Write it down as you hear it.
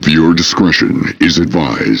Viewer discretion is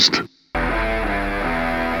advised. Welcome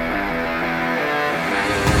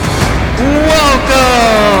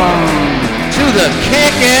to the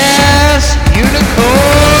Kick-Ass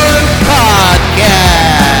Unicorn Podcast.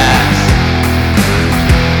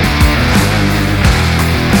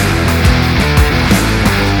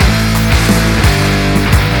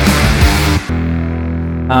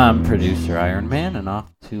 I'm producer Iron Man, and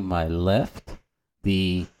off to my left,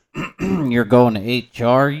 the You're Going to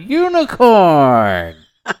HR Unicorn.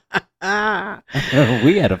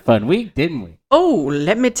 We had a fun week, didn't we? Oh,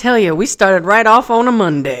 let me tell you, we started right off on a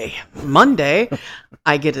Monday.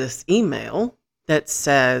 I get this email that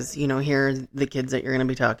says, here are the kids that you're going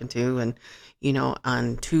to be talking to. And,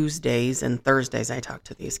 on Tuesdays and Thursdays, I talk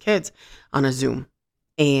to these kids on a Zoom.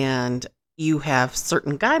 And you have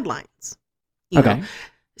certain guidelines. You know.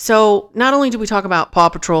 So not only do we talk about Paw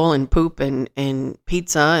Patrol and poop and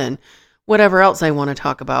pizza and whatever else I want to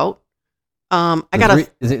talk about.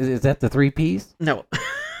 Is that the 3 Ps? No.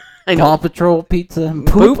 I know. Paw Patrol, pizza, and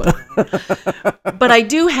poop. But I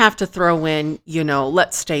do have to throw in,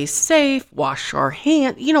 let's stay safe, wash our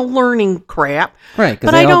hands, learning crap. Right,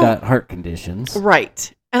 because they all got heart conditions.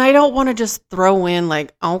 Right. And I don't want to just throw in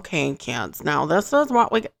like, okay, kids, now this is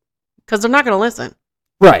what we, because they're not going to listen.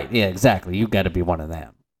 Right, yeah, exactly. You got to be one of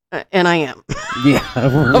them. And I am.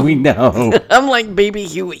 Yeah, we know. I'm like baby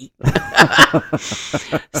Huey.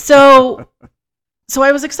 So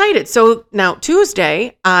I was excited. So now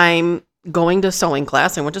Tuesday, I'm going to sewing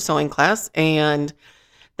class. I went to sewing class, and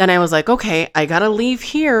then I was like, okay, I got to leave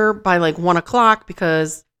here by like 1 o'clock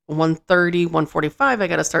because 1:30, 1:45, I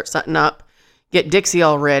got to start setting up, get Dixie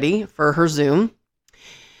all ready for her Zoom.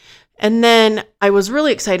 And then I was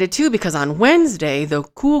really excited too because on Wednesday, the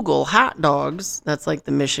Kugel hot dogs, that's like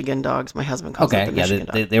the Michigan dogs, my husband calls it the Michigan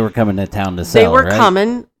dogs. They were coming to town to sell, They were right?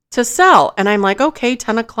 coming to sell. And I'm like, okay,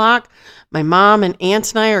 10 o'clock, my mom and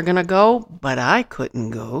aunt and I are going to go. But I couldn't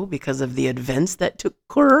go because of the events that took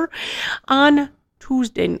occur on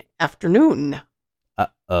Tuesday afternoon.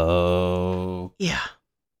 Uh-oh. Yeah.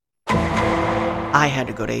 I had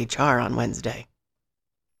to go to HR on Wednesday.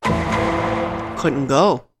 Couldn't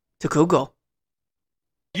go to Kugel.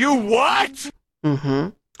 You what? Mm-hmm.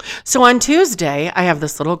 So on Tuesday, I have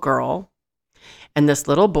this little girl and this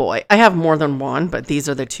little boy. I have more than one, but these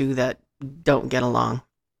are the two that don't get along.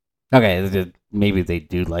 Okay, maybe they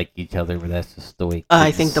do like each other, but that's just the way.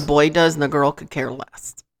 I think the boy does and the girl could care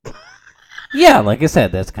less. Yeah, like I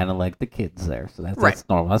said, that's kind of like the kids there. So that's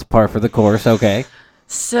normal. That's par for the course, okay.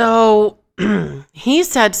 So he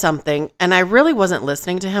said something, and I really wasn't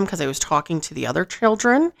listening to him because I was talking to the other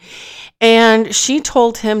children. And she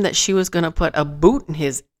told him that she was going to put a boot in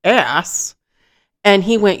his ass. And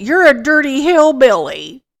he went, "You're a dirty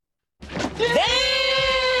hillbilly."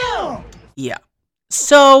 Damn! Yeah.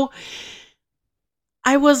 So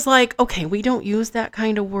I was like, okay, we don't use that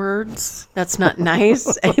kind of words. That's not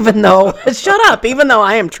nice. Even though, shut up, even though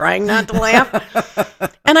I am trying not to laugh.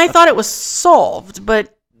 And I thought it was solved,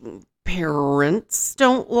 but parents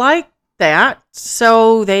don't like that.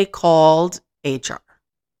 So they called HR.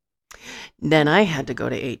 Then I had to go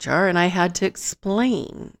to HR and I had to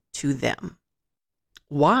explain to them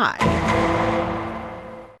why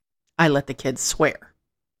I let the kids swear.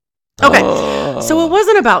 Okay, So it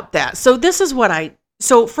wasn't about that. So this is what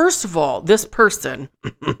so first of all, this person,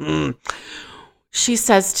 she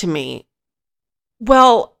says to me,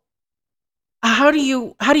 well, how do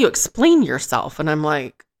you explain yourself? And I'm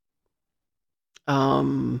like,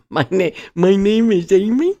 my name is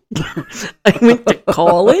Amy. I went to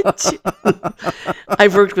college.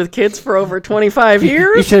 I've worked with kids for over 25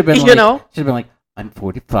 years. You should have been like, I'm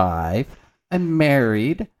 45. I'm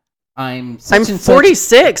married. I'm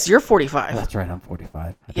 46. You're 45. Oh, that's right. I'm 45.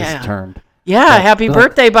 I Yeah. just turned. Yeah. Happy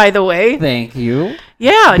birthday, by the way. Thank you.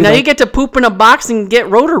 Yeah. Now you get to poop in a box and get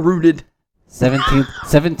rotor-rooted.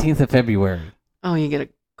 17th of February. Oh, you get a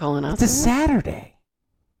colonoscopy? It's a Saturday.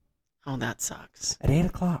 Oh, that sucks. At 8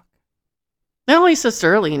 o'clock. At least it's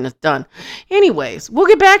early and it's done. Anyways, we'll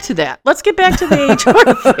get back to that. Let's get back to the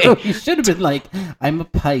HR thing. You should have been like, I'm a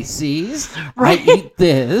Pisces. Right. I eat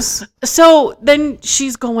this. So then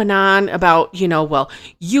she's going on about, well,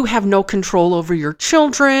 you have no control over your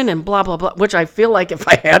children and blah, blah, blah, which I feel like if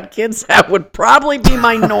I had kids, that would probably be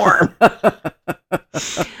my norm.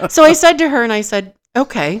 So I said to her and I said,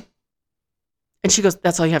 okay. And she goes,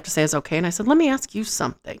 that's all you have to say is okay. And I said, let me ask you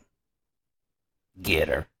something. Get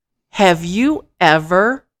her. Have you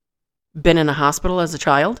ever been in a hospital as a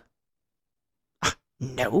child?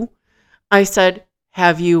 No. I said,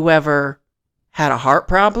 have you ever had a heart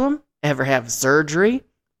problem? Ever have surgery?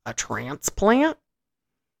 A transplant?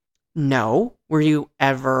 No. Were you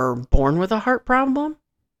ever born with a heart problem?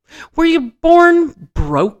 Were you born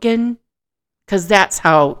broken? Because that's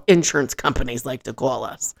how insurance companies like to call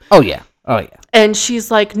us. Oh, yeah. Oh, yeah. And she's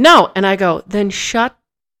like, no. And I go, then shut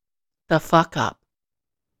the fuck up.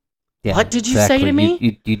 Yeah, What did you say to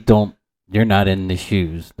me? You don't, you're not in the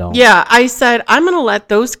shoes. Don't. Yeah, I said, I'm going to let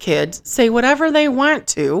those kids say whatever they want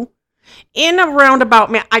to in a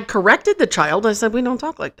roundabout manner. I corrected the child. I said, we don't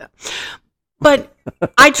talk like that. But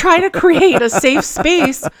I try to create a safe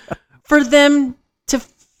space for them to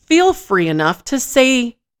feel free enough to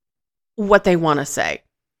say what they want to say.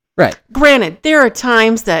 Right. Granted, there are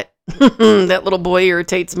times that that little boy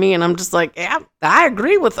irritates me and I'm just like, yeah, I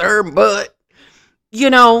agree with her, but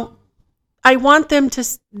I want them to,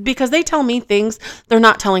 because they tell me things they're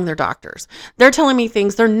not telling their doctors. They're telling me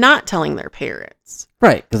things they're not telling their parents.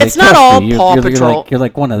 Right. It's not all Paw Patrol. You're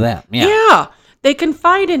like one of them. Yeah. Yeah. They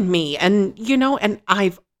confide in me. And, and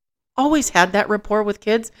I've always had that rapport with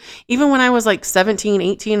kids. Even when I was like 17,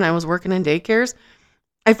 18, and I was working in daycares,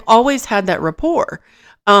 I've always had that rapport.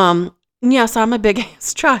 Yes, I'm a big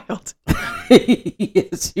ass child.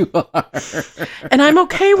 Yes, you are. And I'm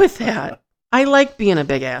okay with that. I like being a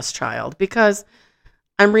big ass child because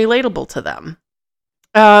I'm relatable to them.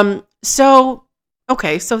 So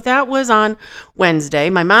that was on Wednesday.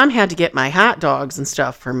 My mom had to get my hot dogs and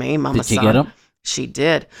stuff for me. Did she get them? She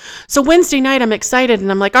did. So Wednesday night, I'm excited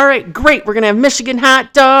and I'm like, all right, great. We're going to have Michigan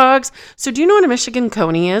hot dogs. So do you know what a Michigan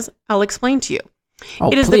coney is? I'll explain to you.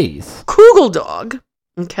 Oh, it is please. the Kugel dog.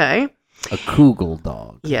 Okay. A Kugel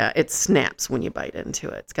dog. Yeah, it snaps when you bite into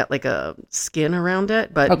it. It's got like a skin around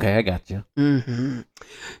it, but okay, I got you. Mm-hmm.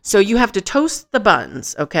 So you have to toast the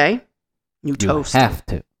buns, okay? You toast. Have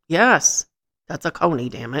to. Yes, that's a coney.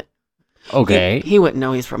 Damn it. Okay. He wouldn't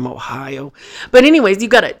know he's from Ohio, but anyways, you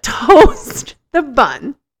gotta toast the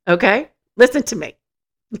bun, okay? Listen to me.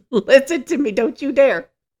 Listen to me. Don't you dare.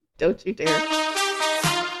 Don't you dare.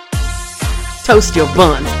 Toast your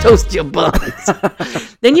buns. Toast your buns.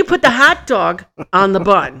 Then you put the hot dog on the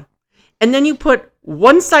bun. And then you put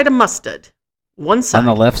one side of mustard. One side. On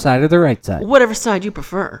the left side or the right side? Whatever side you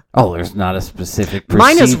prefer. Oh, there's not a specific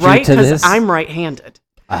procedure Mine is right to because this? I'm right-handed.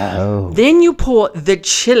 Oh. Then you pour the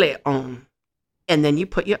chili on. And then you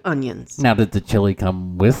put your onions. Now, did the chili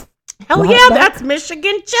come with? Hell the yeah, hot dog? that's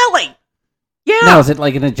Michigan chili. Yeah. Now, is it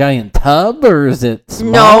like in a giant tub or is it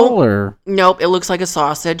small? No. Or? Nope, it looks like a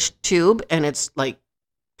sausage tube and it's like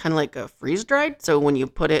kind of like a freeze-dried. So when you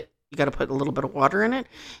put it, you got to put a little bit of water in it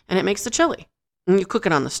and it makes the chili. And you cook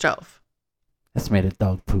it on the stove. That's made of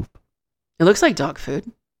dog poop. It looks like dog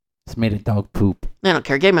food. It's made of dog poop. I don't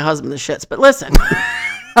care. Gave my husband the shits, but listen.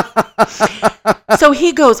 So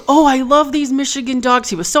he goes, oh, I love these Michigan dogs.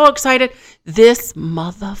 He was so excited. This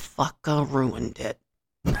motherfucker ruined it.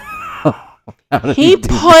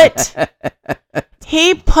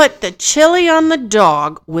 He put the chili on the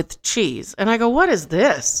dog with cheese. And I go, what is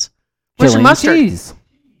this? Where's your mustard? Cheese.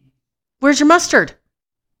 Where's your mustard?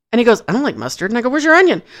 And he goes, I don't like mustard. And I go, where's your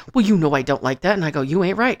onion? Well, you know I don't like that. And I go, you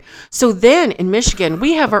ain't right. So then in Michigan,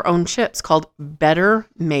 we have our own chips called Better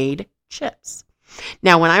Made Chips.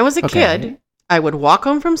 Now, when I was a kid, I would walk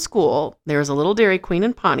home from school. There was a little Dairy Queen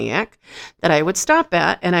in Pontiac that I would stop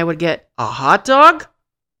at, and I would get a hot dog,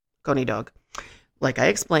 coney dog, like I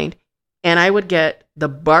explained, and I would get the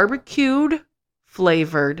barbecued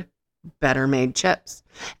flavored Better Made chips.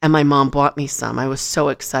 And my mom bought me some. I was so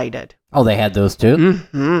excited. Oh, they had those too?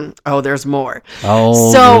 Mm-hmm. Oh, there's more.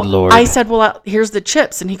 Oh, so good Lord. I said, well, here's the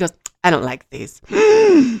chips. And he goes, I don't like these.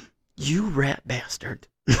 You rat bastard.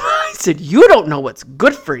 I said, you don't know what's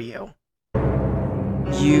good for you.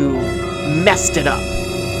 You messed it up.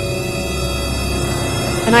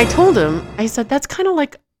 And I told him, I said, that's kind of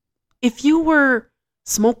like if you were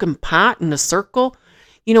smoking pot in a circle,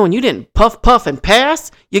 and you didn't puff, puff, and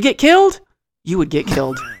pass, you get killed. You would get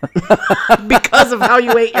killed because of how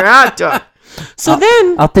you ate your hot dog. So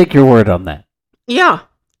then I'll take your word on that. Yeah.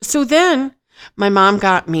 So then my mom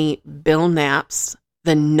got me Bill Knapp's,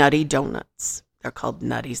 the Nutty Donuts. They're called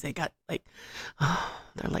Nutties. They got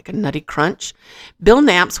they're like a Nutty Crunch. Bill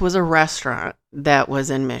Knapp's was a restaurant that was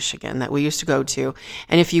in Michigan that we used to go to.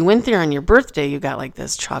 And if you went there on your birthday, you got like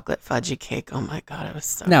this chocolate fudgy cake. Oh my God, it was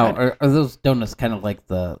so Now, good. are those donuts kind of like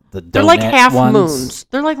the donut They're like half ones? moons.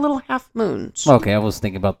 They're like little half moons. Okay, I was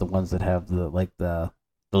thinking about the ones that have the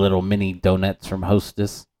little mini donuts from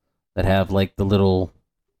Hostess that have like the little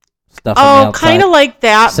stuff on the outside. Kind of like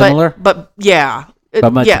that. Similar? But yeah.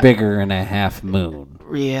 But much yeah. bigger and a half moon.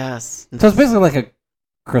 Yes. So it's basically like a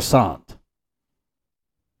croissant.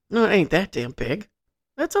 No, it ain't that damn big.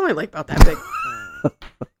 That's only like about that big.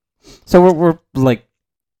 So we're like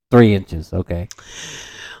 3 inches, okay.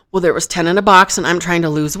 Well, there was 10 in a box and I'm trying to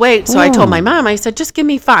lose weight. So I told my mom, I said, just give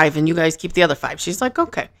me 5 and you guys keep the other 5. She's like,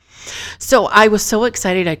 okay. So I was so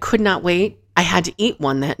excited. I could not wait. I had to eat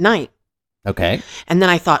one that night. Okay. And then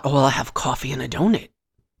I thought, oh, well, I'll have coffee and a donut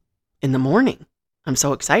in the morning. I'm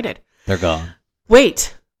so excited. They're gone.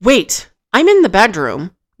 Wait. I'm in the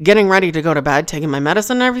bedroom getting ready to go to bed, taking my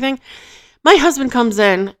medicine and everything. My husband comes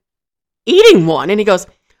in eating one and he goes,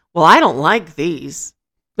 well, I don't like these.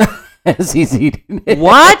 As he's eating it.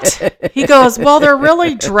 What? He goes, well, they're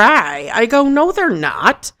really dry. I go, no, they're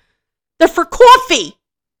not. They're for coffee.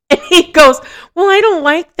 And he goes, well, I don't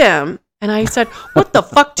like them. And I said, what the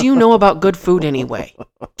fuck do you know about good food anyway?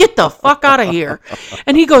 Get the fuck out of here.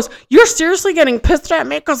 And he goes, you're seriously getting pissed at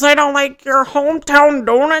me because I don't like your hometown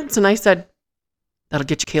donuts? And I said, that'll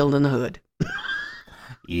get you killed in the hood.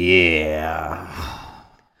 Yeah.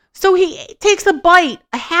 So he takes a bite,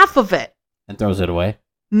 a half of it. And throws it away.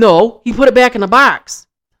 No, he put it back in the box.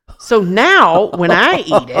 So now when I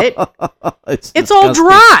eat it, it's all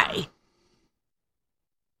dry.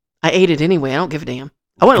 I ate it anyway. I don't give a damn.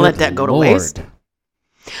 I wouldn't let that go to waste.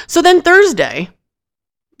 So then Thursday,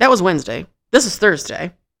 that was Wednesday. This is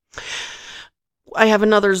Thursday. I have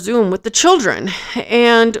another Zoom with the children.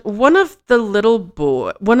 And one of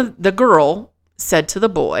the girl said to the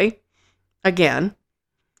boy, again,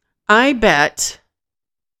 I bet,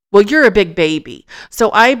 well, you're a big baby.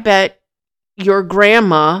 So I bet your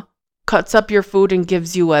grandma cuts up your food and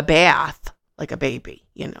gives you a bath like a baby,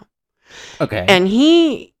 you know. Okay. And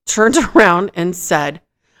he turned around and said,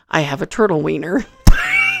 I have a turtle wiener.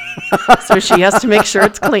 So she has to make sure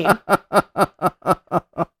it's clean.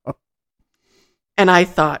 And I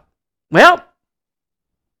thought, well,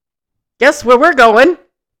 guess where we're going?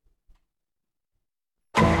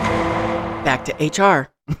 Back to HR.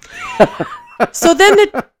 So then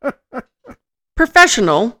the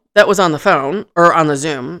professional that was on the phone or on the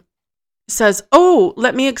Zoom says, oh,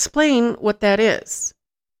 let me explain what that is.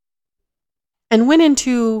 And went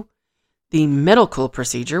into the medical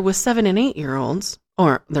procedure with 7 and 8-year-olds,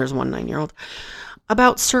 or there's one 9-year-old,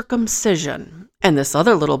 about circumcision. And this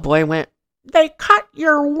other little boy went, they cut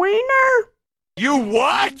your wiener? You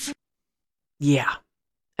what? Yeah.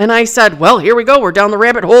 And I said, well, here we go. We're down the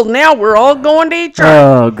rabbit hole now. We're all going to HR.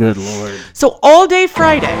 Oh, good Lord. So all day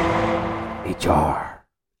Friday, HR.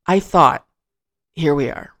 I thought, here we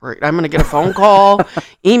are. I'm going to get a phone call,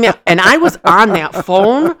 email. And I was on that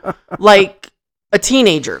phone like a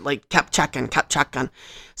teenager, like kept checking.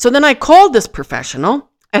 So then I called this professional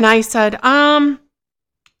and I said,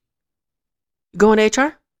 going to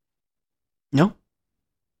HR? No.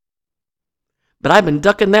 But I've been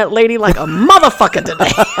ducking that lady like a motherfucker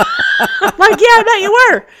today. I'm like, yeah, I bet you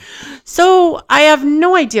were. So I have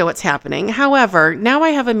no idea what's happening. However, now I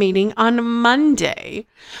have a meeting on Monday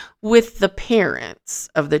with the parents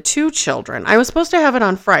of the 2 children. I was supposed to have it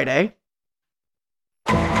on Friday.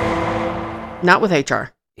 Not with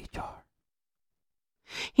HR.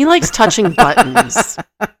 He likes touching buttons.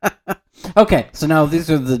 Okay, so now these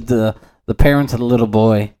are the parents of the little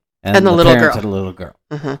boy and the little parents girl. of the little girl.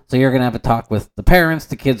 Mm-hmm. So you're going to have a talk with the parents.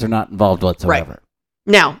 The kids are not involved whatsoever. Right.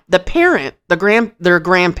 Now, the parent, their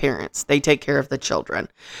grandparents, they take care of the children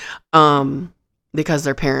because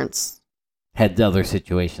their parents Had other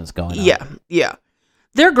situations going on. Yeah.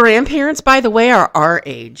 Their grandparents, by the way, are our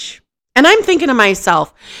age. And I'm thinking to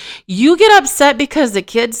myself, you get upset because the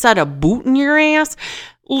kid said a boot in your ass?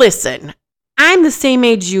 Listen, I'm the same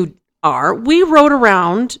age you are. We rode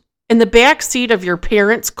around in the back seat of your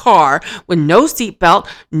parents' car with no seatbelt,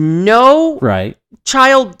 no Right.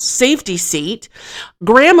 child safety seat.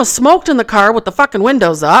 Grandma smoked in the car with the fucking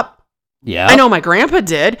windows up. Yeah. I know my grandpa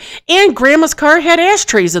did. And grandma's car had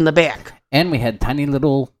ashtrays in the back. And we had tiny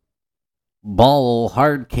little ball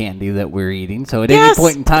hard candy that we're eating. So at Yes. any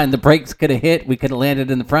point in time, the brakes could have hit. We could have landed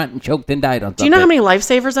in the front and choked and died on something. Do you know how many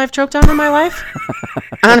lifesavers I've choked on in my life?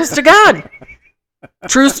 Honest to God.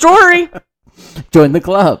 True story. Join the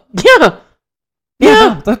club. Yeah.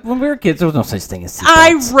 Yeah. No, when we were kids, there was no such thing as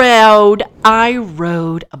I seatbelts.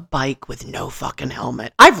 rode a bike with no fucking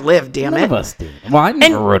helmet. I've lived, damn None it. of us did. Well, I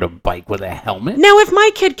never And- rode a bike with a helmet. Now, if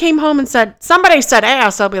my kid came home and said, somebody said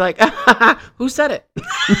ass, I'll be like, who said it?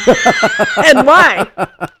 And why?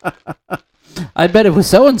 I bet it was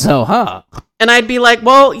so-and-so, huh? And I'd be like,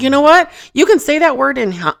 well, you know what? You can say that word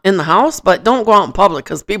in the house, but don't go out in public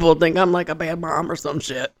because people will think I'm like a bad mom or some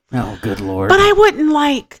shit. Oh, good Lord. But I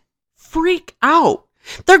wouldn't freak out.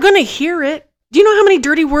 They're going to hear it. Do you know how many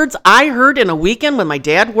dirty words I heard in a weekend with my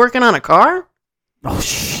dad working on a car? Oh,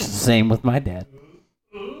 same with my dad.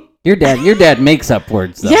 Your dad makes up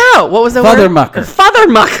words, though. Yeah, what was the Father word? mucker. Father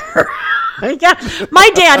mucker. Yeah, my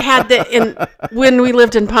dad had when we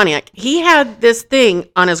lived in Pontiac. He had this thing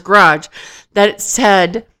on his garage that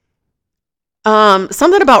said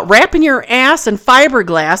something about wrapping your ass in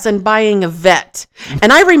fiberglass and buying a vet.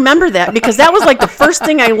 And I remember that because that was like the first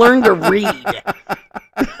thing I learned to read.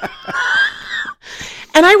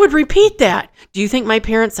 And I would repeat that. Do you think my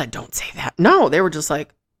parents said, don't say that? No, they were just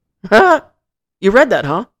like, huh? You read that,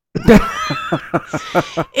 huh?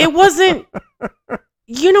 It wasn't,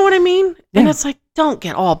 you know what I mean? And it's like, don't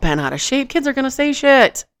get all bent out of shape. Kids are going to say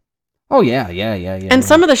shit. Oh, yeah. And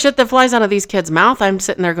some of the shit that flies out of these kids' mouth, I'm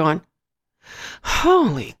sitting there going,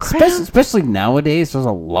 holy crap. Especially nowadays, there's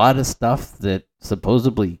a lot of stuff that's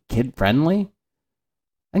supposedly kid-friendly.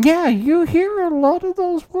 And yeah, you hear a lot of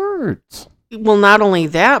those words. Well, not only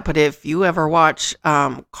that, but if you ever watch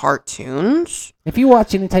cartoons. If you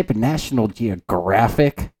watch any type of National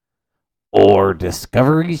Geographic or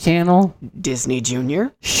Discovery Channel, Disney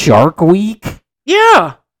Junior. Shark Week,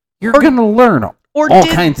 Yeah. you're going to learn all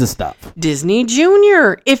kinds of stuff. Disney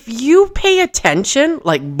Junior. If you pay attention,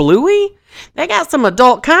 like Bluey, they got some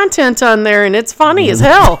adult content on there, and it's funny as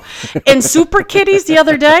hell. And Super Kitties the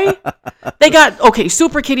other day, they got,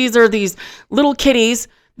 Super Kitties are these little kitties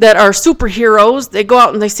that are superheroes. They go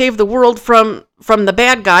out and they save the world from the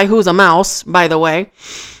bad guy, who's a mouse, by the way.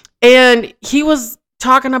 And he was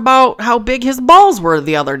talking about how big his balls were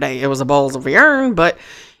the other day. It was a balls of yarn, but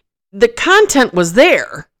the content was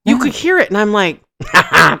there. You could hear it, and I'm like,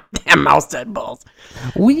 damn mouse dead balls.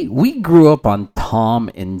 We grew up on Tom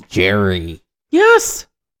and Jerry. Yes.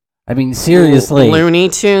 I mean, seriously. Looney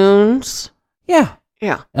Tunes. Yeah.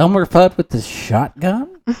 Yeah. Elmer Fudd with the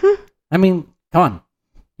shotgun? Mm-hmm. I mean, come on.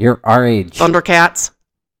 You're our age. Thundercats.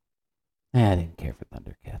 I didn't care for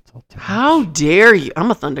Thundercats. How dare you? I'm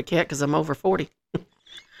a Thundercat because I'm over 40.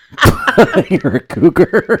 You're a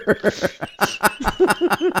cougar.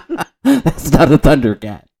 That's not a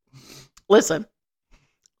Thundercat. Listen,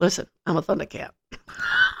 I'm a Thundercat.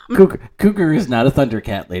 Cougar is not a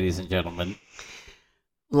Thundercat, ladies and gentlemen.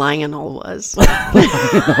 Lionel was.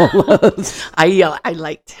 Lionel was. I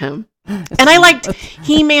liked him. And I liked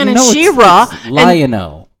He-Man and She-Ra.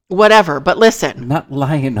 Lion-O. Whatever, but listen. Not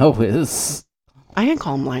Lion-O is. I didn't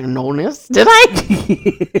call him Lionelness, did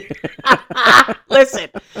I?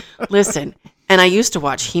 Listen. And I used to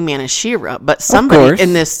watch He-Man and She-Ra, but somebody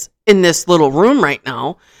in this little room right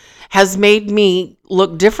now has made me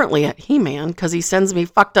look differently at He-Man because he sends me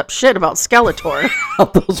fucked up shit about Skeletor.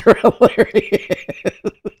 Those are hilarious.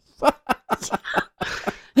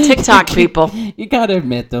 TikTok people. You gotta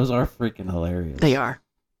admit, those are freaking hilarious. They are.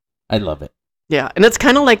 I love it. Yeah, and it's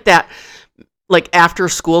kind of like that, like after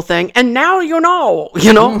school thing. And now you know.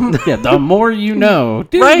 Yeah, the more you know.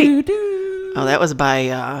 Right. Oh, that was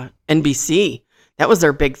by NBC. That was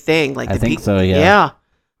their big thing. Like I think so. Yeah. Yeah.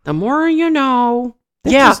 The more you know.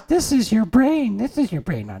 This is your brain. This is your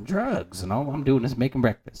brain on drugs, and all I'm doing is making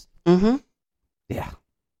breakfast. Mm-hmm. Yeah.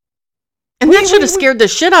 And that should have scared the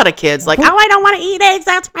shit out of kids. Like, I don't want to eat eggs.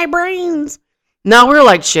 That's my brains. Now we're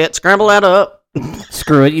like, shit, scramble that up.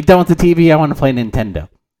 Screw it. You done with the TV? I want to play Nintendo.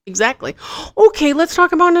 Exactly. Okay, let's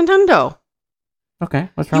talk about Nintendo. Okay.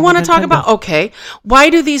 What's wrong You want to talk about, why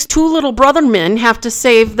do these two little brother men have to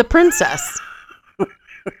save the princess?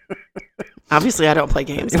 Obviously, I don't play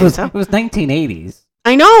games. It was 1980s.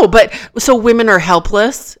 I know, but so women are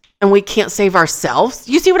helpless and we can't save ourselves.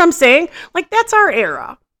 You see what I'm saying? Like, that's our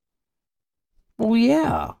era. Well,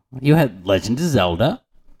 yeah. You had Legend of Zelda.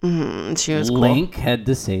 Mm-hmm. She was Link had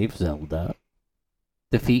to save Zelda.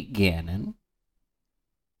 Defeat Ganon.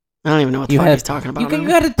 I don't even know what the fuck he's talking about. You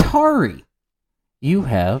got Atari. You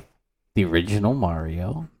have the original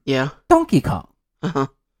Mario. Yeah. Donkey Kong. Uh-huh.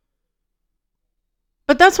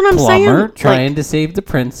 But that's what I'm Plumber saying. Trying to save the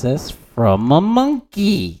princess from a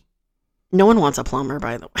monkey. No one wants a plumber,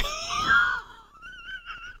 by the way.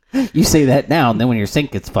 You say that now, and then when your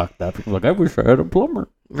sink gets fucked up, you're like, I wish I had a plumber.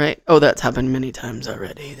 Right. Oh, that's happened many times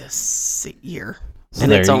already this year. So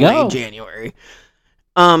and it's only January.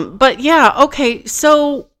 But yeah, okay.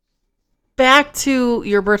 So back to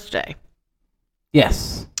your birthday.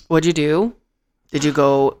 Yes. What'd you do? Did you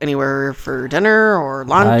go anywhere for dinner or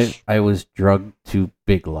lunch? I was drugged to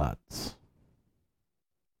Big Lots.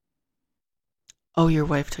 Oh, your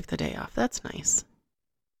wife took the day off. That's nice.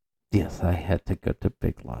 Yes, I had to go to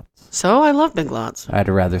Big Lots. So I love Big Lots. I'd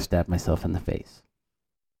rather stab myself in the face.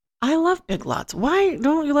 I love Big Lots. Why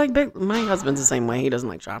don't you like Big? My husband's the same way. He doesn't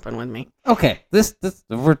like shopping with me. Okay, this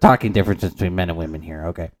we're talking differences between men and women here.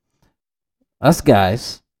 Okay, us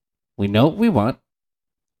guys, we know what we want.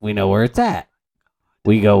 We know where it's at.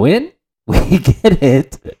 We go in, we get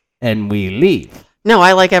it, and we leave. No,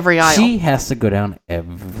 I like every aisle. She has to go down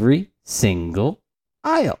every single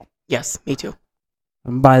aisle. Yes, me too.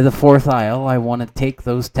 And by the fourth aisle, I want to take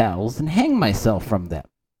those towels and hang myself from them.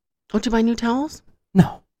 Don't you buy new towels?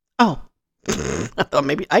 No. Oh. I thought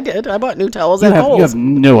maybe I did. I bought new towels You at have Kohl's.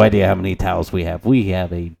 no idea how many towels we have. We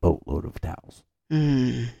have a boatload of towels.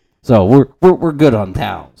 Mm. So we're good on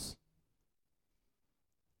towels.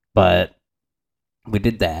 But we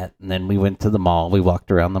did that, and then we went to the mall. We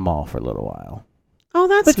walked around the mall for a little while. Oh,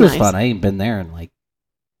 that's Which nice. was fun. I ain't been there in like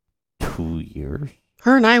 2 years.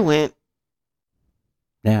 Her and I went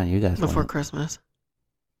Yeah, you guys before went. Christmas.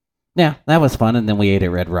 Yeah, that was fun. And then we ate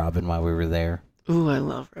at Red Robin while we were there. Ooh, I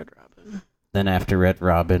love Red Robin. Then after Red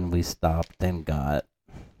Robin, we stopped and got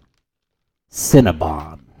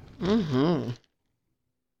Cinnabon. Mm-hmm.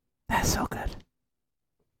 That's so good.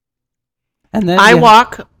 And then I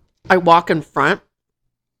walk in front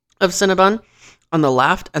of Cinnabon on the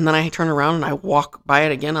left, and then I turn around and I walk by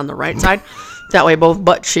it again on the right side. That way, both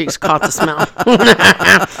butt cheeks caught the smell.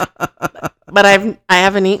 But I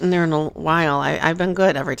haven't eaten there in a while. I've been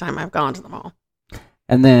good every time I've gone to the mall.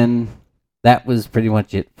 And then that was pretty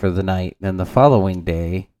much it for the night. Then the following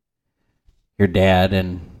day, your dad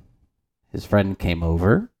and his friend came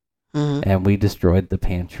over, Mm-hmm. and we destroyed the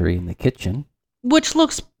pantry and the kitchen. Which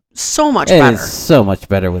looks so much It better. is so much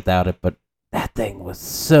better without it, but that thing was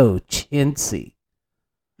so chintzy.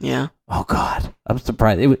 Yeah. Oh, God. I'm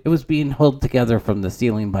surprised. It was being held together from the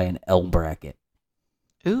ceiling by an L bracket.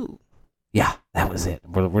 Ooh. Yeah, that was it.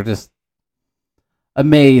 We're just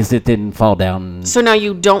amazed it didn't fall down. So now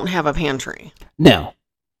you don't have a pantry. No,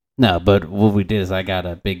 but what we did is I got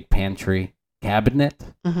a big pantry cabinet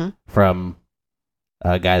Mm-hmm. from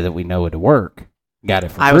a guy that we know at work. Got it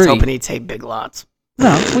for free. I was hoping he'd say Big Lots.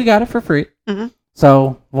 No, we got it for free. Mhm.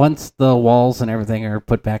 So once the walls and everything are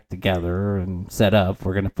put back together and set up,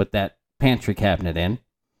 we're going to put that pantry cabinet in.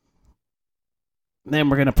 Then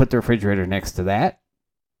we're going to put the refrigerator next to that,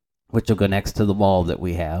 which will go next to the wall that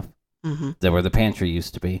we have, Mm-hmm. that where the pantry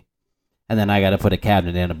used to be. And then I got to put a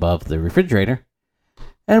cabinet in above the refrigerator,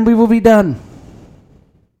 and we will be done.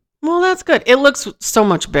 Well, that's good. It looks so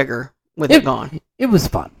much bigger with it gone. It was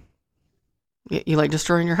fun. You like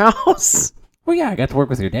destroying your house? Well, yeah, I got to work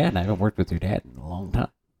with your dad, and I haven't worked with your dad in a long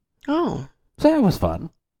time. Oh. So that was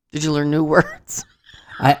fun. Did you learn new words?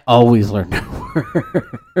 I always learn new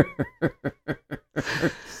words.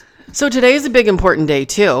 So today is a big important day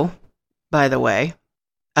too, by the way.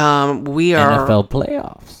 We are NFL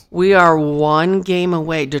playoffs. We are one game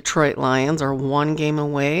away. Detroit Lions are one game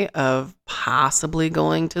away of possibly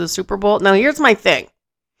going to the Super Bowl. Now, here's my thing.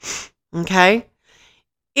 Okay?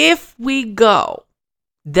 If we go,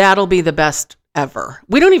 that'll be the best ever.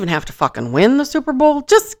 We don't even have to fucking win the Super Bowl.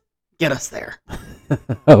 Just get us there.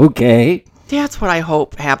 Okay. That's what I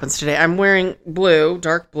hope happens today. I'm wearing blue,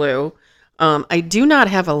 dark blue. I do not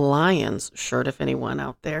have a Lions shirt if anyone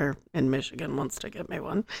out there in Michigan wants to get me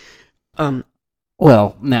one.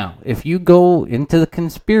 Well, now, if you go into the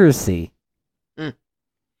conspiracy,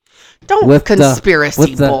 Don't with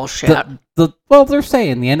conspiracy bullshit. Well, they're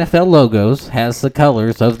saying the NFL logos has the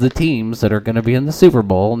colors of the teams that are going to be in the Super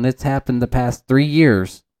Bowl, and it's happened the past 3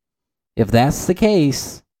 years. If that's the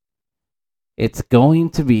case, it's going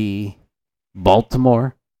to be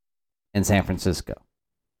Baltimore and San Francisco.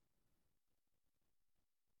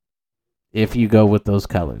 If you go with those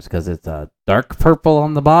colors, because it's a dark purple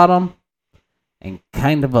on the bottom and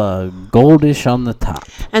kind of a goldish on the top.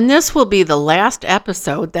 And this will be the last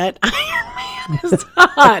episode that Iron Man is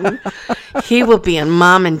on. He will be in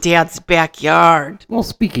Mom and Dad's backyard. Well,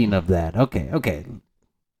 speaking of that, okay.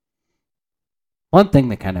 One thing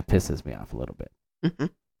that kind of pisses me off a little bit. Mhm.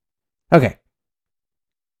 Okay.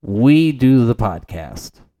 We do the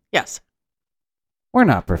podcast. Yes. We're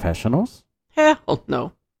not professionals. Hell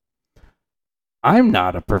no. I'm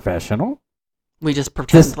not a professional. We just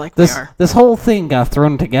pretend like we are. This whole thing got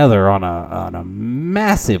thrown together on a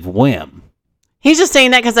massive whim. He's just saying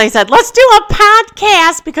that because I said, let's do a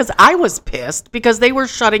podcast because I was pissed because they were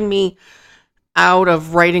shutting me out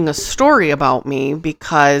of writing a story about me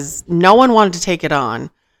because no one wanted to take it on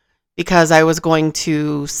because I was going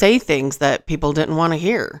to say things that people didn't want to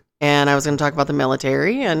hear. And I was going to talk about the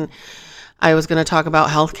military and I was going to talk about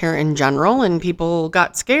healthcare in general, and people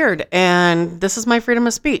got scared. And this is my freedom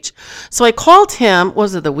of speech. So I called him.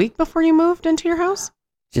 Was it the week before you moved into your house?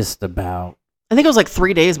 Just about. I think it was like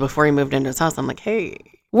 3 days before he moved into his house. I'm like, hey.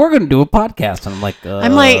 We're going to do a podcast. And I'm like,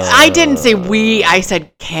 I didn't say we. I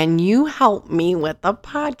said, can you help me with the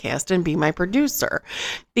podcast and be my producer?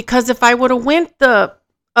 Because if I would have went the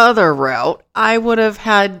other route, I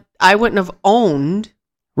wouldn't have owned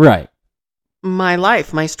right. my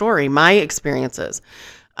life, my story, my experiences.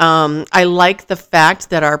 I like the fact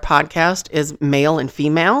that our podcast is male and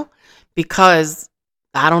female because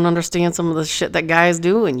I don't understand some of the shit that guys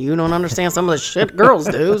do, and you don't understand some of the shit girls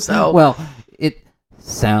do. So, Well, it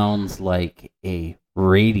sounds like a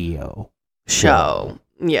radio show.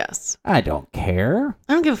 Yes. I don't care.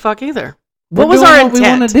 I don't give a fuck either. We're What was doing our what we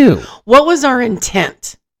want intent? to do. What was our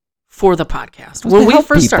intent for the podcast Was when to we help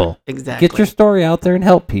first people. started? Exactly. Get your story out there and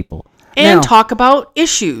help people. and Now, talk about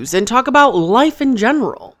issues and talk about life in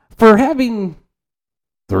general. for having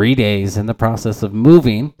 3 days in the process of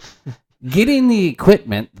moving, getting the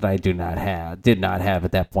equipment that I did not have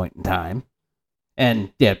at that point in time.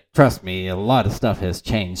 And yeah, trust me, a lot of stuff has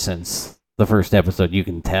changed since the first episode. You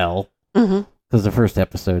can tell. Mm-hmm. Because the first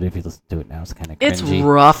episode, if you listen to it now, it's kind of cringy. It's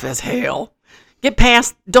rough as hell. Get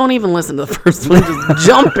past. Don't even listen to the first one. Just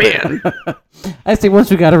jump in. I say once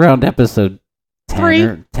we got around episode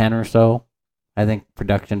 10 3. or so, I think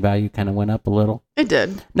production value kind of went up a little. It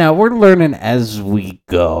did. Now, we're learning as we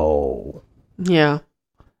go. Yeah.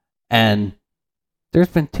 And there's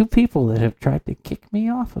been 2 people that have tried to kick me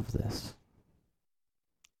off of this.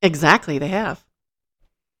 Exactly. They have.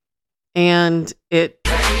 And it.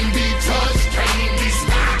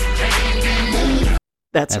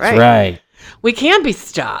 That's right. We can be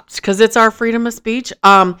stopped because it's our freedom of speech.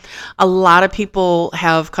 A lot of people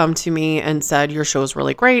have come to me and said, your show is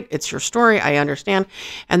really great. It's your story. I understand.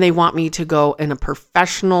 And they want me to go in a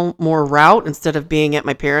professional, more route instead of being at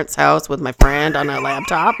my parents' house with my friend on a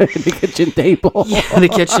laptop. The kitchen table. Yeah, the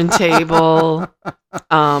kitchen table with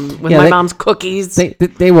Yeah, my mom's cookies.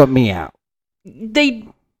 They want me out.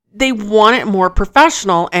 They want it more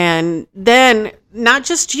professional, and then not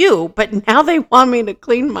just you, but now they want me to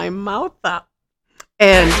clean my mouth up,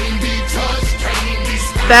 and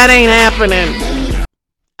that ain't happening.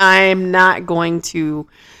 I'm not going to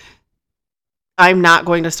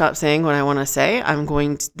stop saying what I want to say.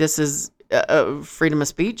 This is freedom of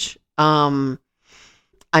speech. I'm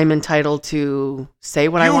entitled to say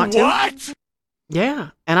what I want to. What? Yeah,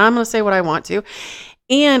 and I'm going to say what I want to.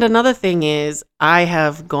 And another thing is, I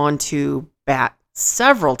have gone to bat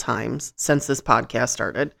several times since this podcast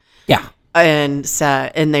started. Yeah. And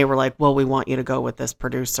they were like, well, we want you to go with this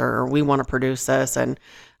producer, or we want to produce this. And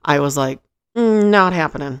I was like, not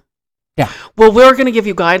happening. Yeah. Well, we're going to give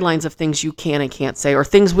you guidelines of things you can and can't say, or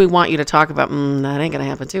things we want you to talk about. That ain't going to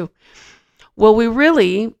happen too. Well, we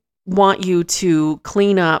really want you to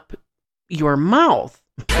clean up your mouth.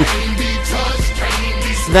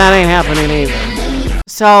 That ain't happening either.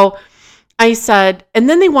 So I said, and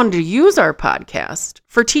then they wanted to use our podcast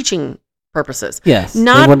for teaching purposes. Yes.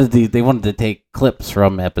 Not- they wanted to take clips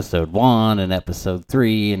from episode 1 and episode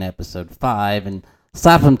 3 and episode 5 and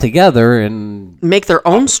slap them together and Make their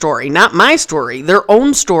own story, not my story, their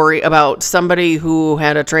own story about somebody who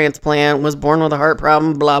had a transplant, was born with a heart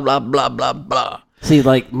problem, blah, blah, blah, blah, blah. see,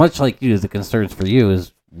 like much like you, the concerns for you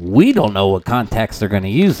is we don't know what context they're going to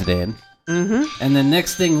use it in. Mm-hmm. And the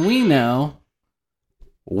next thing we know,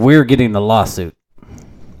 we're getting the lawsuit.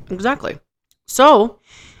 Exactly. So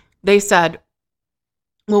they said,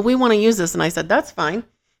 well, we want to use this. And I said, that's fine.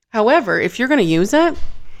 However, if you're going to use it,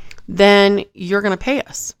 then you're going to pay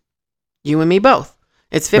us. You and me both.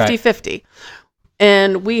 It's 50-50.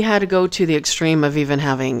 And we had to go to the extreme of even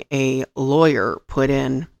having a lawyer put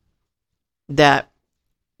in that,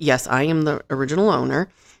 yes, I am the original owner,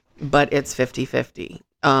 but it's 50-50.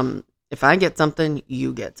 If I get something,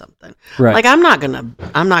 you get something. Right. Like I'm not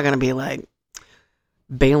gonna be like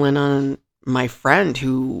bailing on my friend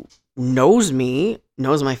who knows me,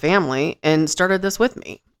 knows my family, and started this with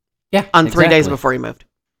me. Yeah. On 3 days exactly. before he moved.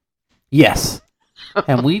 Yes.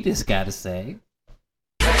 And we just got to say,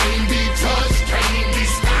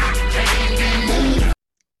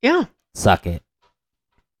 Yeah. suck it.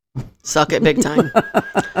 Suck it big time.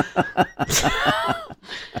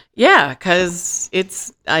 Yeah, because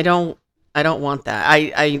I don't want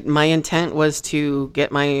that. My intent was to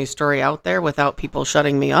get my story out there without people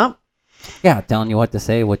shutting me up. Yeah, telling you what to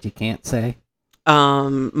say, what you can't say.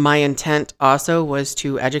 My intent also was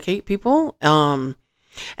to educate people, and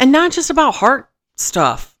not just about heart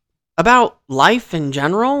stuff, about life in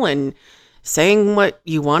general and saying what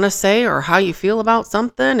you want to say or how you feel about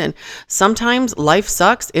something. And sometimes life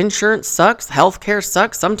sucks, insurance sucks, healthcare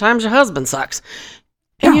sucks, sometimes your husband sucks.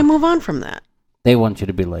 And you move on from that. They want you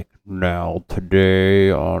to be like, now today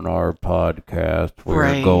on our podcast, we're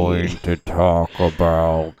Right. going to talk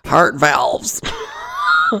about. Heart valves.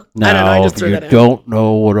 Now, I just if threw you that out. don't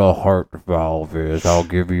know what a heart valve is, I'll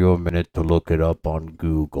give you a minute to look it up on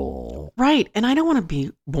Google. Right. And I don't want to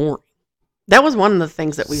be boring. That was one of the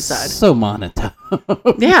things that we said. So monotone.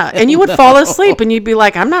 Yeah. And you would fall asleep and you'd be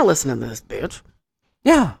like, I'm not listening to this bitch.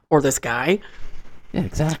 Yeah. or this guy. Yeah,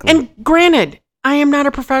 exactly. And granted, I am not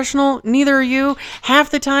a professional. Neither are you. Half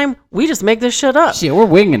the time, we just make this shit up. Shit, we're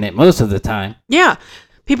winging it most of the time. Yeah.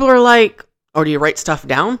 People are like, oh, do you write stuff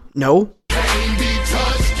down? No.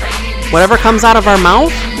 Whatever comes out of our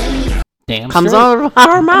mouth Damn comes straight. out of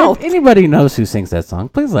our And mouth. if anybody knows who sings that song,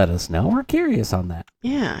 please let us know. We're curious on that.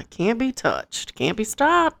 Yeah. Can't be touched. Can't be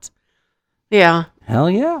stopped. Yeah. Hell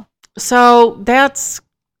yeah. So that's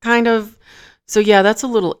kind of, so yeah, that's a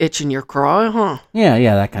little itch in your craw, huh? Yeah,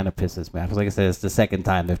 that kind of pisses me off. 'Cause like I said, it's the second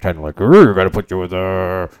time they've tried to we're going to put you with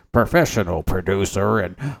a professional producer.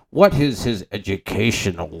 And what is his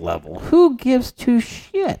educational level? Who gives two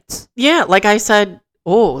shits? Yeah. Like I said,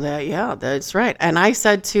 that's right. And I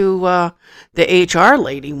said to the HR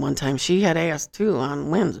lady one time, she had asked too on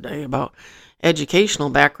Wednesday about educational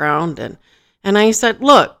background. And I said,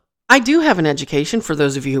 look, I do have an education, for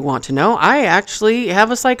those of you who want to know. I actually have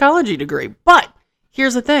a psychology degree. But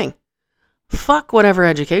here's the thing. Fuck whatever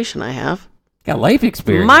education I have. Got life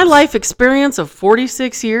experience. My life experience of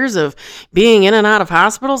 46 years of being in and out of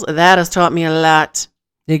hospitals, that has taught me a lot.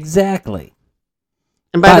 Exactly.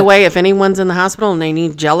 And by the But- way, if anyone's in the hospital and they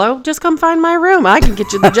need Jell-O, just come find my room. I can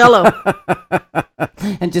get you the Jell-O.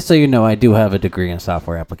 And just so you know, I do have a degree in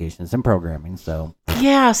software applications and programming. So,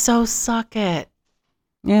 Yeah, so suck it.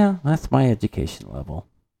 yeah, that's my education level.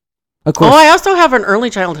 Of course. Oh, I also have an early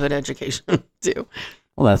childhood education too.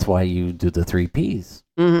 Well, that's why you do the 3 Ps.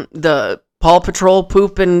 The Paw Patrol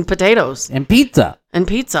poop and potatoes And pizza. and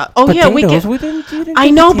pizza. Oh yeah, we Potatoes. get. We didn't I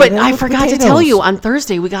get know, but potato I with forgot to tell potatoes. you on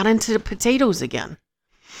Thursday we got into the potatoes again.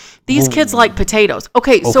 These Ooh. kids like potatoes.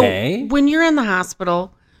 Okay, so Okay. when you're in the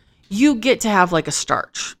hospital, you get to have like a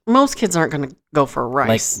starch. Most kids aren't going to go for Like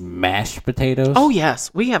rice. mashed potatoes. Oh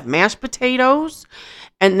yes, we have mashed potatoes,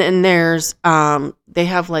 and then there's they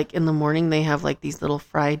have like in the morning they have like these little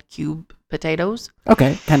fried cube potatoes,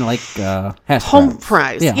 Okay, kind of like hash home browns.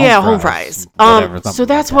 fries. Yeah, Yeah, home home fries. fries. Whatever, So something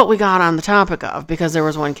that's like what we got on the topic of, because there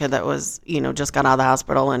was one kid that was just got out of the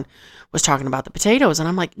hospital and was talking about the potatoes, and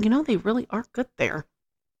I'm like, they really are good there.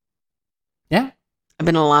 Yeah. I've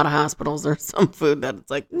been in a lot of hospitals. There's some food that it's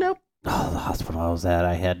like, nope. Oh, the hospital I was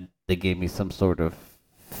at, they gave me some sort of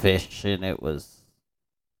fish, and it was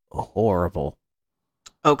horrible.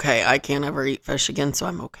 Okay, I can't ever eat fish again, so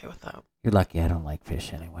I'm okay with that. You're lucky I don't like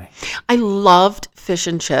fish anyway. I loved fish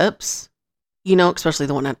and chips, especially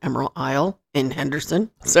the one at Emerald Isle in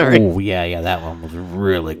Henderson. Sorry. Oh, yeah, that one was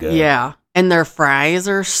really good. Yeah. And their fries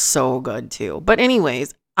are so good too. But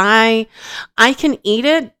anyways, I can eat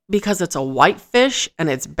it because it's a white fish and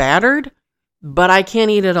it's battered, but I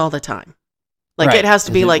can't eat it all the time. Like Right. it has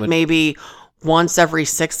to be Is it like when- maybe once every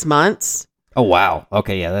 6 months. Oh, wow.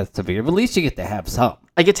 Okay, yeah, that's severe. But at least you get to have some.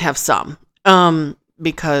 I get to have some.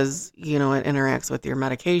 Because, it interacts with your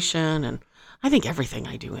medication, and I think everything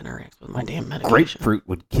I do interacts with my damn medication. Grapefruit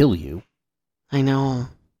would kill you. I know.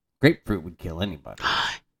 Grapefruit would kill anybody.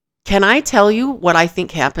 Can I tell you what I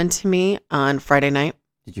think happened to me on Friday night?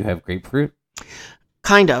 Did you have grapefruit?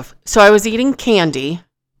 Kind of. So I was eating candy,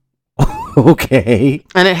 Okay.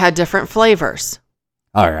 and it had different flavors.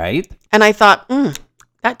 All right. And I thought,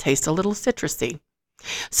 that tastes a little citrusy.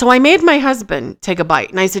 So I made my husband take a bite.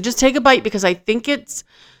 And I said, just take a bite because I think it's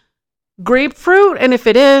grapefruit. And if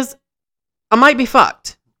it is, I might be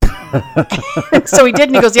fucked. So he did.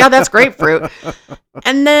 And he goes, yeah, that's grapefruit.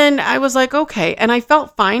 And then I was like, okay. And I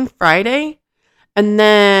felt fine Friday. And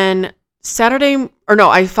then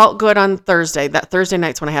I felt good on Thursday. That Thursday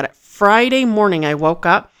night's when I had it. Friday morning, I woke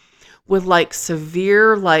up with like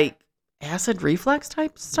severe, like acid reflux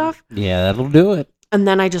type stuff. Yeah, that'll do it. And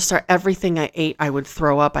then I just start everything I ate, I would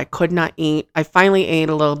throw up. I could not eat. I finally ate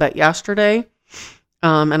a little bit yesterday.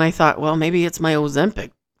 And I thought, well, maybe it's my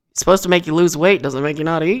Ozempic. It's supposed to make you lose weight. Doesn't make you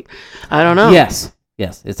not eat. I don't know. Yes,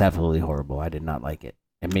 it's absolutely horrible. I did not like it.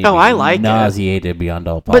 It made me I like it. nauseated beyond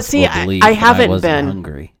all possible But see, belief. I and haven't wasn't been.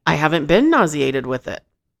 hungry. I haven't been nauseated with it.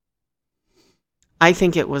 I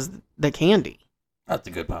think it was the candy. That's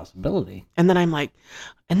a good possibility. And then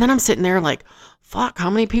I'm sitting there like, fuck, how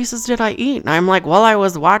many pieces did I eat? And I'm like, well, I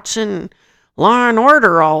was watching Law and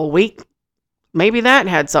Order all week. Maybe that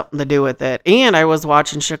had something to do with it. And I was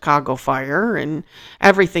watching Chicago Fire and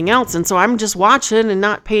everything else. And so I'm just watching and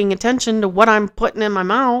not paying attention to what I'm putting in my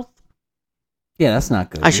mouth. Yeah, that's not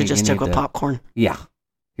good. I should You just take need a to- popcorn. Yeah,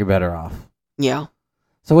 you're better off. Yeah.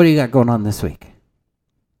 So what do you got going on this week?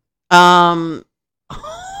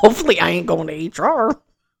 Hopefully I ain't going to HR.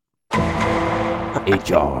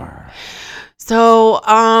 HR.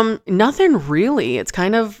 So, nothing really. It's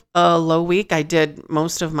kind of a low week. I did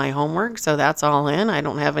most of my homework, so that's all in. I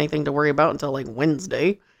don't have anything to worry about until like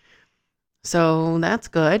Wednesday. So that's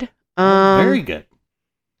good. Very good.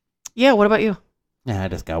 Yeah, what about you? Yeah, I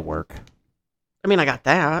just got work. I mean, I got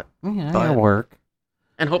that. Yeah, I But- got work.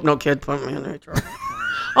 And hope no kid put me in HR.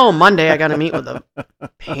 Oh, Monday I got to meet with the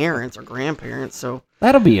parents or grandparents. So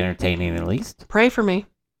That'll be entertaining at least. pray for me.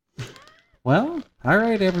 Well, all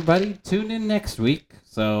right, everybody. Tune in next week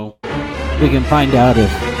so we can find out if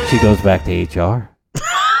she goes back to HR.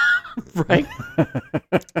 Right.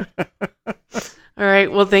 All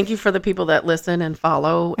right. Well, thank you for the people that listen and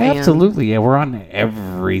follow. Absolutely. Yeah, we're on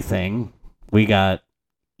everything. We got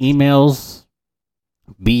emails,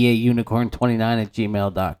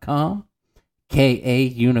 baunicorn29@gmail.com,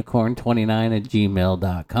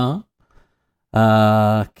 kaunicorn29@gmail.com,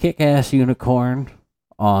 Kickass Unicorn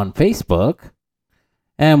on Facebook,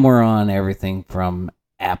 and we're on everything from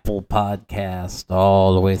Apple Podcast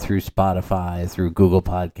all the way through Spotify, through Google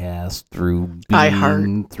Podcast, through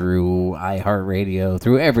Bean, through iHeartRadio,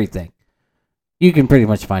 through everything. You can pretty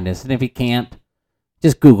much find us. And if you can't,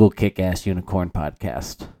 just Google Kick-Ass Unicorn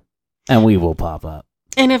Podcast, and we will pop up.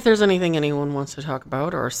 And if there's anything anyone wants to talk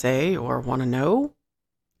about or say or want to know,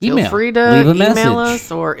 feel Email. free to Leave a email message.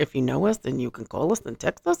 us. Or if you know us, then you can call us and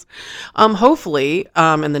text us. Hopefully,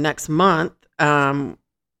 in the next month, I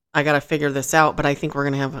got to figure this out, but I think we're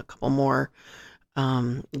going to have a couple more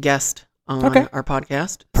guests on our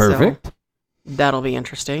podcast. Perfect. So that'll be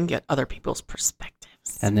interesting. Get other people's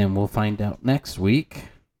perspectives. And then we'll find out next week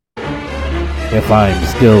if I'm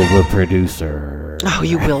still the producer. Oh,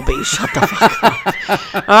 you will be. Shut the fuck up.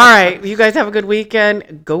 All right. You guys have a good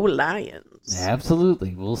weekend. Go Lions.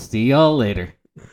 Absolutely. We'll see y'all later.